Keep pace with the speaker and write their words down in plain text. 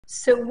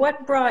So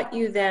what brought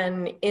you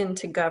then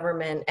into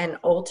government and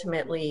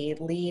ultimately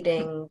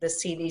leading the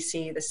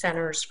CDC, the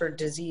Centers for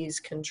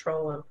Disease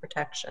Control and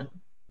Protection?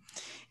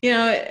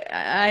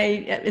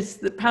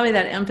 Probably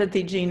that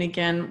empathy gene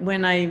again.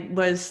 When I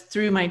was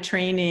through my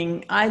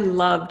training, I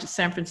loved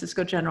San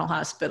Francisco General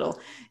Hospital.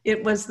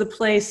 It was the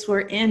place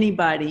where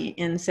anybody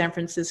in San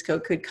Francisco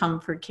could come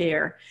for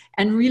care,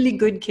 and really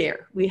good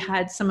care. We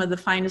had some of the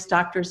finest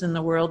doctors in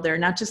the world there,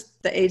 not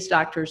just the AIDS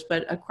doctors,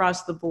 but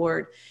across the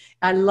board.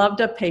 I loved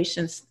the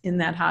patients in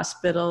that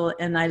hospital,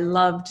 and I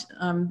loved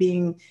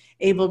being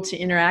able to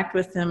interact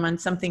with them on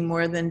something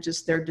more than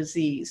just their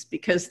disease,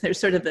 because they're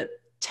sort of the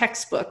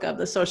textbook of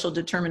the social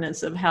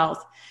determinants of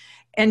health.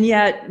 And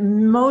yet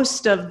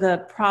most of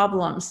the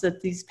problems that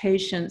these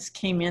patients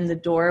came in the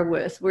door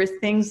with were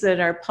things that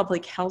our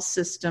public health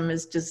system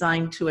is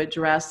designed to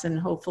address and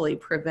hopefully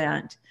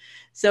prevent.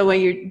 So when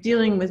you're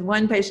dealing with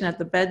one patient at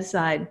the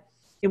bedside,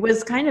 it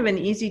was kind of an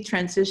easy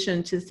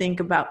transition to think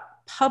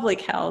about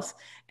public health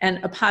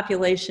and a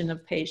population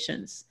of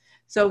patients.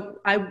 So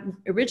I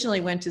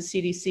originally went to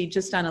CDC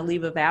just on a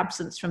leave of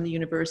absence from the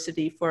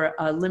university for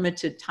a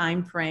limited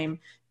time frame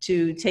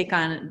to take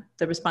on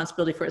the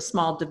responsibility for a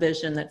small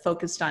division that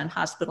focused on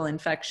hospital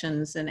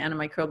infections and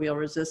antimicrobial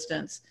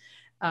resistance.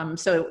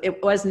 So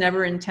it was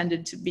never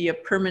intended to be a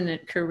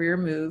permanent career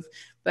move.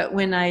 But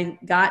when I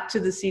got to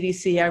the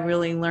CDC, I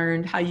really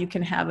learned how you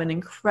can have an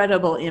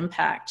incredible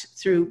impact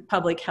through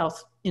public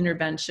health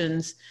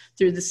interventions,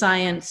 through the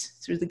science,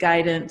 through the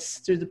guidance,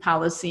 through the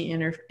policy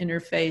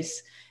interface.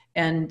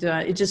 And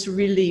it just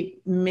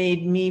really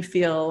made me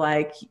feel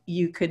like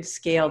you could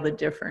scale the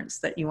difference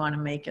that you want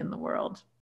to make in the world.